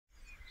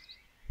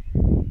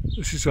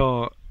This is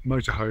our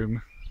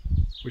motorhome,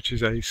 which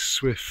is a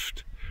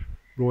Swift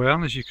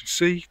Royale, as you can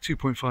see,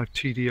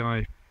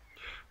 2.5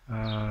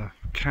 TDI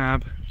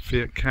cab,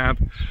 Fiat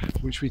cab,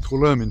 which we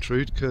call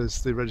Ermintrude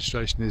because the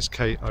registration is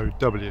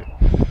KOW.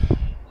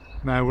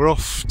 Now we're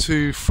off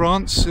to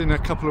France in a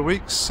couple of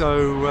weeks,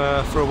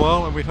 so for a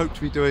while, and we hope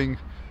to be doing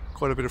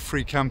quite a bit of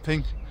free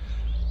camping.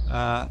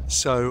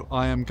 So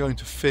I am going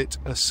to fit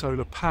a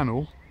solar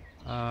panel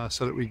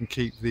so that we can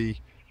keep the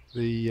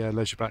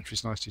leisure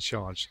batteries nicely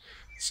charged.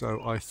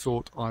 So I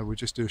thought I would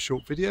just do a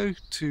short video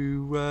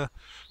to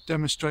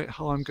demonstrate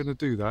how I'm going to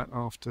do that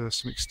after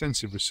some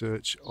extensive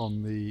research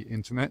on the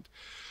internet.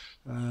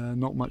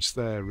 Not much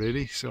there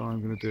really, so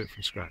I'm going to do it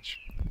from scratch.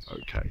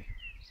 Okay.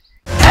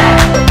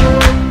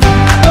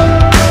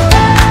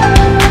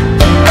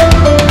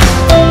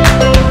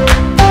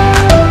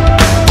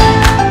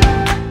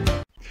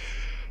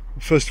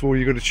 First of all,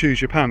 you've got to choose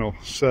your panel.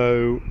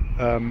 So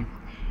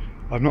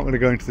I'm not going to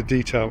go into the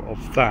detail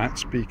of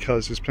that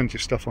because there's plenty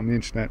of stuff on the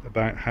internet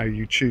about how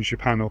you choose your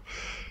panel,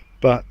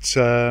 but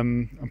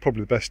and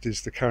probably the best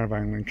is the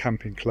Caravan and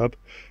Camping Club.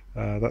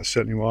 That's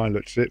certainly why I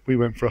looked at it. We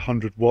went for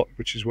 100 watt,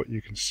 which is what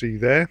you can see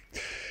there.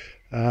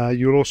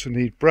 You'll also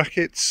need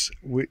brackets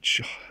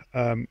which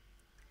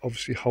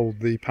obviously hold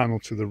the panel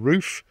to the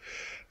roof,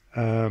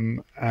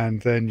 and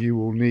then you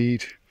will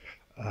need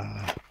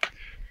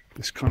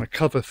this kind of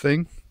cover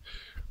thing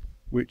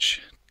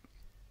which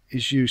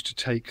is used to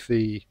take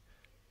the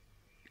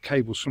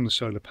cables from the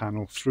solar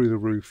panel through the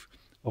roof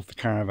of the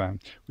caravan.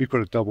 We've got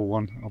a double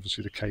one,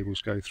 obviously the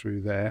cables go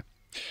through there.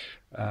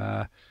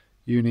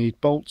 You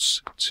need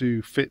bolts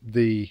to fit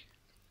the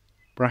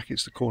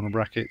brackets, the corner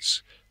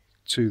brackets,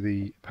 to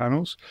the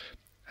panels.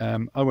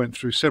 I went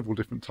through several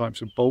different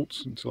types of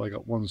bolts until I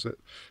got ones that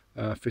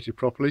fitted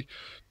properly.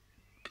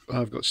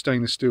 I've got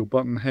stainless steel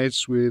button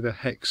heads with a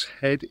hex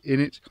head in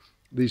it.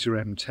 These are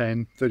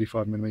M10,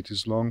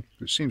 35mm long,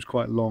 which seems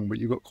quite long, but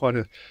you've got quite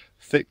a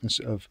thickness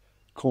of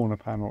corner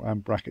panel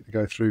and bracket to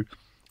go through.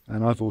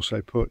 And I've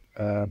also put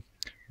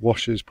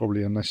washers,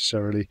 probably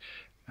unnecessarily,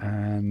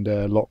 and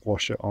lock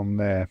washer on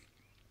there.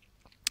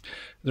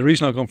 The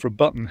reason I've gone for a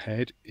button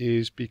head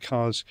is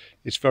because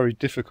it's very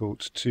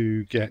difficult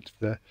to get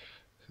the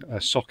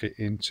socket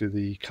into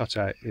the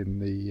cutout in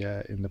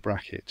the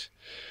bracket.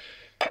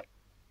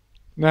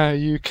 Now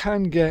you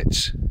can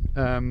get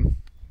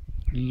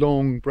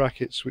long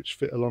brackets which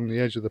fit along the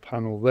edge of the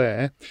panel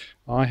there.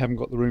 I haven't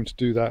got the room to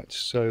do that,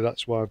 so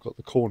that's why I've got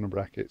the corner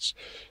brackets.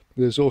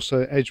 There's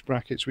also edge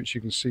brackets which you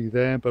can see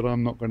there, but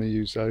I'm not going to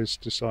use those.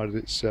 Decided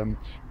it's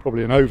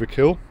probably an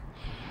overkill,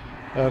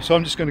 so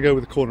I'm just going to go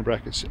with the corner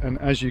brackets. And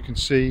as you can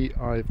see,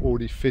 I've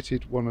already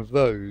fitted one of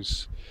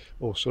those,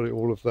 or sorry,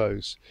 all of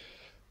those.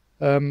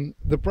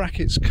 The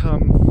brackets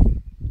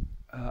come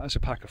as a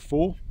pack of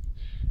 4.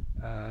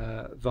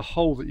 The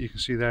hole that you can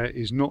see there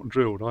is not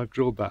drilled. I've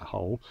drilled that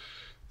hole.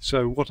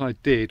 So what I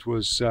did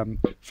was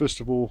first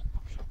of all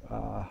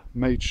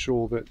made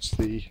sure that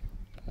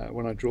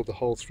when I drilled the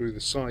hole through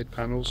the side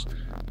panels,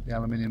 the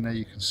aluminium there,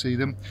 you can see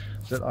them,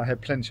 that I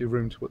had plenty of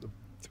room to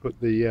put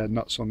the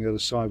nuts on the other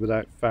side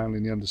without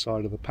fouling the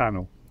underside of the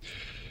panel,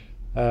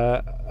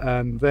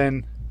 and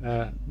then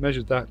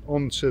measured that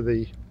onto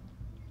the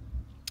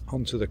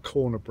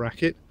corner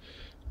bracket,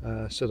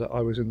 so that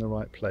I was in the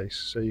right place.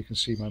 So you can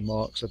see my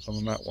marks I've done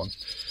on that one.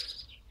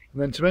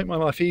 And then to make my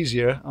life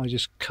easier, I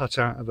just cut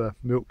out of a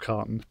milk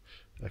carton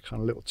a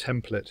kind of little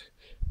template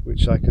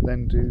which I could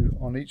then do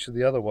on each of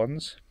the other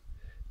ones.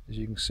 As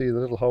you can see,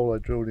 the little hole I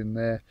drilled in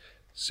there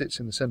sits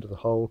in the centre of the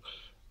hole,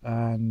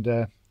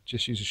 and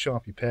just use a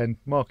Sharpie pen,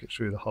 mark it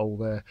through the hole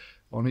there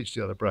on each of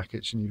the other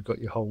brackets, and you've got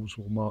your holes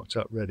all marked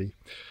up ready.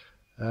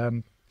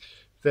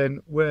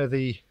 Then where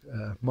the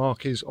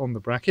mark is on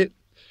the bracket,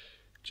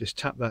 just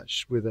tap that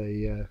with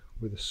a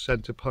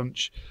centre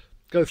punch,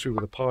 go through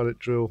with a pilot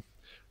drill,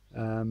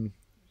 and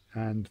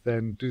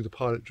then do the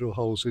pilot drill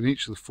holes in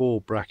each of the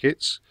 4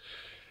 brackets.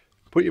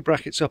 Put your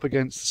brackets up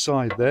against the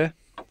side there,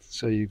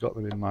 so you've got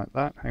them in like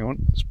that. Hang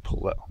on, let's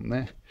pull that on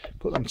there.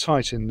 Put them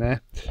tight in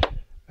there,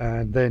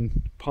 and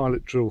then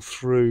pilot drill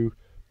through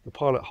the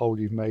pilot hole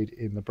you've made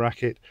in the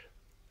bracket,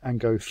 and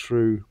drill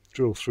through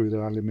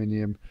the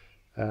aluminium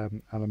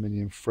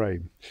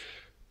frame.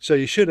 So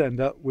you should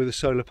end up with a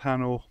solar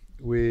panel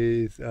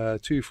with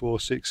 2, 4,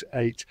 6,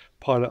 8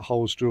 pilot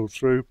holes drilled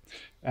through,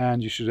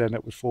 and you should end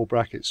up with 4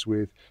 brackets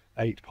with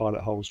 8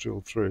 pilot holes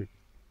drilled through.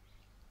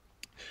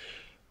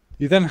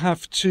 You then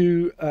have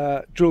to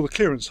drill the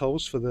clearance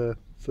holes for the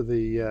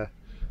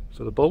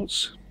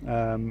bolts.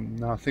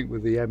 Now I think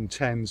with the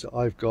M10s that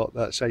I've got,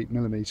 that's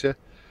 8mm.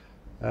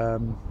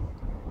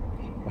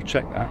 I'll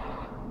check that.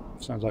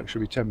 Sounds like it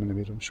should be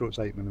 10mm. I'm sure it's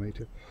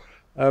 8mm.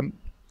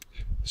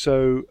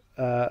 So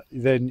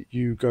then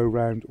you go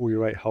around all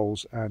your 8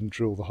 holes and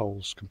drill the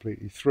holes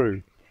completely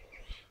through.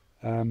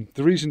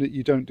 The reason that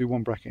you don't do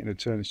one bracket in a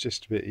turn is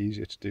just a bit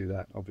easier to do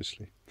that,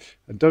 obviously.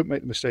 And don't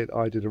make the mistake that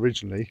I did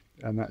originally,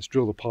 and that's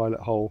drill the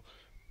pilot hole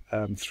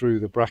through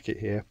the bracket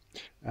here,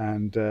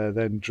 and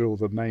then drill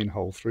the main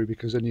hole through,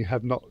 because then you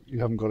haven't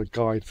got a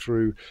guide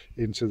through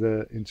into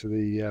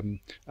the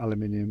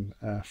aluminium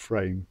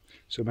frame.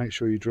 So make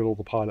sure you drill all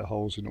the pilot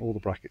holes in all the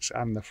brackets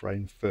and the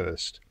frame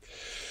first.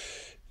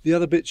 The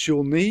other bits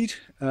you'll need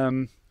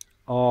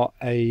are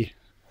a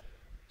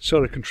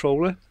solar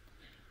controller,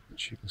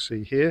 which you can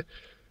see here.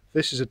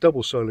 This is a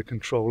double solar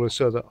controller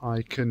so that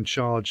I can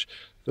charge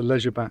the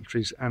leisure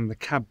batteries and the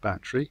cab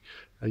battery.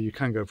 You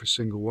can go for a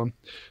single one.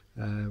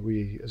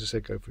 We, as I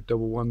said, go for a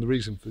double one. The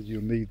reason for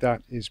you'll need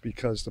that is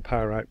because the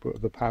power output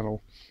of the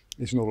panel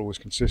is not always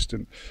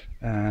consistent,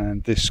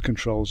 and this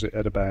controls it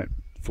at about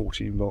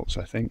 14 volts,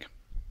 I think.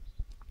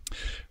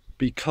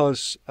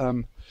 Because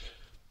I'm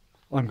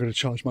going to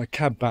charge my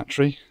cab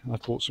battery, I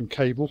bought some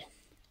cable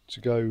to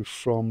go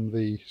from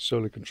the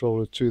solar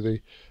controller to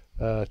the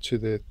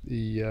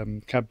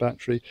cab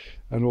battery,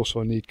 and also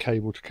I need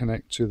cable to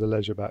connect to the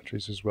leisure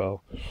batteries as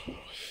well.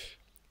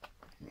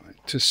 Right.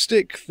 To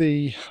stick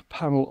the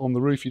panel on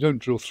the roof, you don't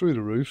drill through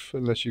the roof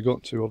unless you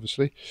got to,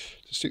 obviously.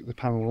 To stick the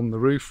panel on the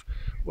roof,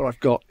 what I've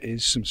got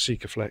is some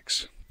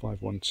Sikaflex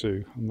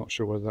 512. I'm not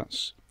sure whether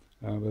that's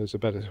there's a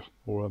better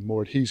or a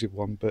more adhesive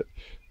one, but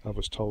I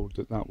was told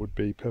that that would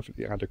be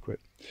perfectly adequate.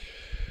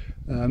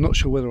 I'm not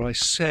sure whether I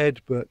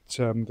said, but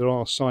there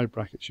are side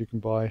brackets you can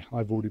buy.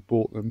 I've already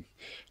bought them,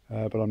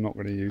 but I'm not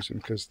going to use them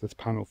because the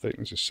panel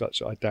thickness is such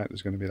that I doubt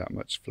there's going to be that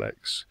much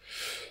flex.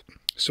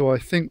 So I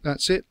think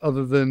that's it,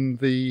 other than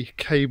the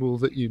cable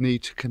that you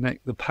need to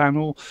connect the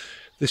panel.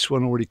 This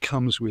one already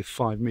comes with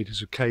 5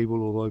 meters of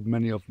cable, although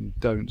many of them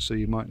don't, so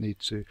you might need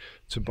to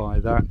buy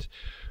that.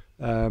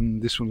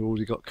 This one's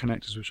already got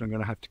connectors which I'm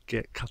going to have to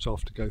get cut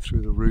off to go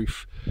through the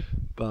roof,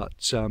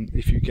 but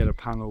if you get a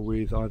panel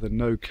with either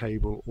no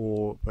cable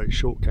or very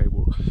short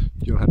cable,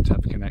 you'll have to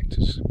have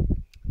connectors,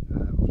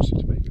 obviously,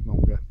 to make it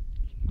longer.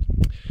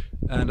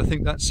 And I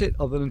think that's it,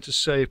 other than to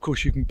say, of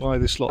course, you can buy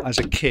this lot as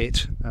a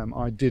kit.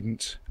 I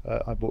didn't.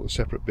 I bought the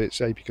separate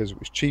bits, A, because it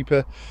was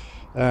cheaper,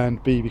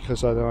 and B,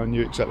 because I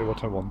knew exactly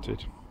what I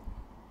wanted.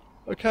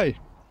 Okay,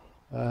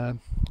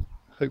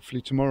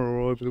 hopefully tomorrow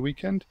or over the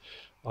weekend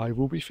I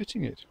will be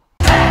fitting it.